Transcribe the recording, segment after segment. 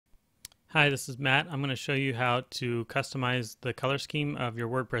Hi, this is Matt. I'm going to show you how to customize the color scheme of your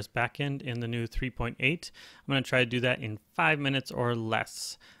WordPress backend in the new 3.8. I'm going to try to do that in 5 minutes or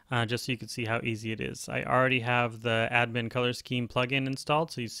less, just so you can see how easy it is. I already have the admin color scheme plugin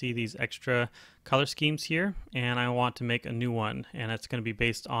installed, so you see these extra color schemes here, and I want to make a new one, and it's going to be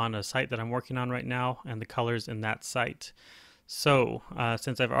based on a site that I'm working on right now and the colors in that site. So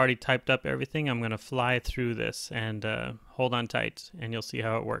since I've already typed up everything, I'm going to fly through this and hold on tight, and you'll see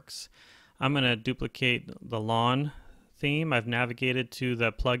how it works. I'm going to duplicate the lawn theme. I've navigated to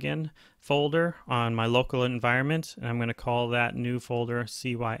the plugin folder on my local environment, and I'm going to call that new folder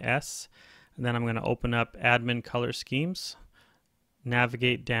CYS. And then I'm going to open up admin color schemes,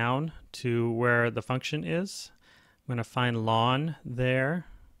 navigate down to where the function is. I'm going to find lawn there.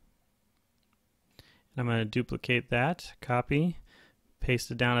 And I'm going to duplicate that, copy,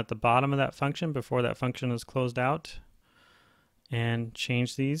 paste it down at the bottom of that function before that function is closed out, and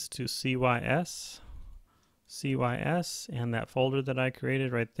change these to CYS, and that folder that I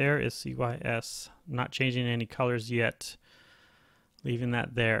created right there is CYS. I'm not changing any colors yet, leaving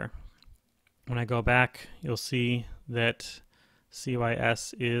that there. When I go back, you'll see that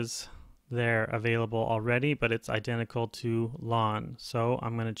CYS is there available already, but it's identical to lawn. So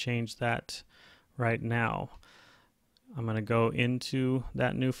I'm going to change that right now. I'm going to go into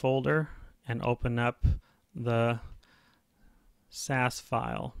that new folder and open up the SAS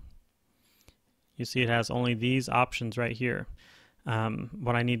file. You see it has only these options right here.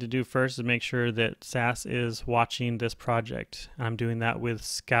 What I need to do first is make sure that SAS is watching this project. I'm doing that with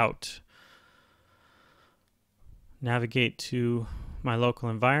Scout. Navigate to my local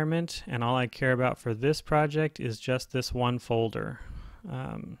environment, and all I care about for this project is just this one folder.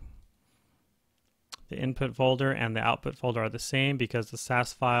 The input folder and the output folder are the same because the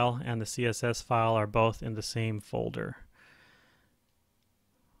SAS file and the CSS file are both in the same folder.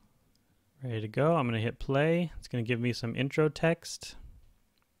 Ready to go. I'm going to hit play. It's going to give me some intro text.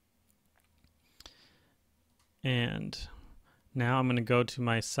 And now I'm going to go to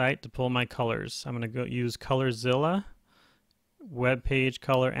my site to pull my colors. I'm going to go use ColorZilla, Web Page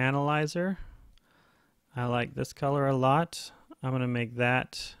Color Analyzer. I like this color a lot. I'm going to make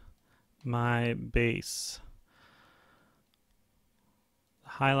that my base. The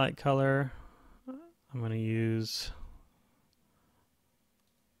highlight color, I'm going to use,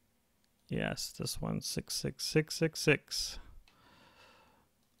 yes, this one, 66666.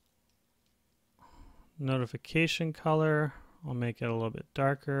 Notification color, I'll make it a little bit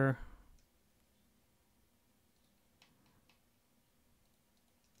darker.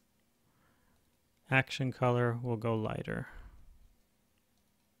 Action color will go lighter.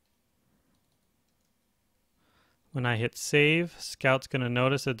 When I hit save, Scout's going to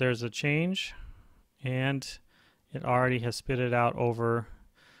notice that there's a change, and it already has spit it out over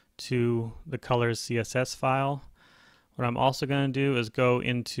to the colors CSS file. What I'm also going to do is go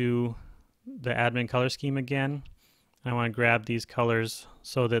into the admin color scheme again. I want to grab these colors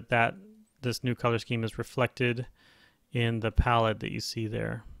so that this new color scheme is reflected in the palette that you see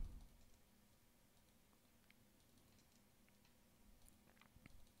there.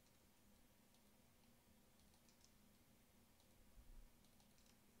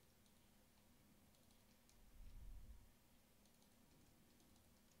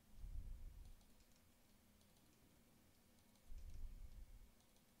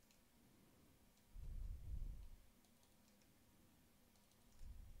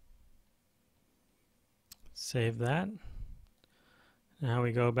 Save that. Now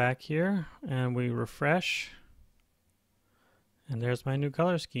we go back here and we refresh, and there's my new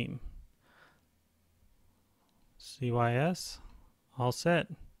color scheme. CYS, all set.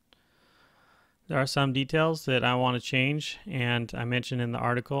 There are some details that I want to change, and I mentioned in the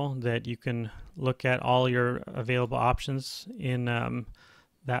article that you can look at all your available options in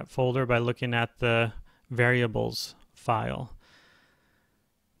that folder by looking at the variables file.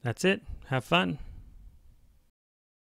 That's it. Have fun.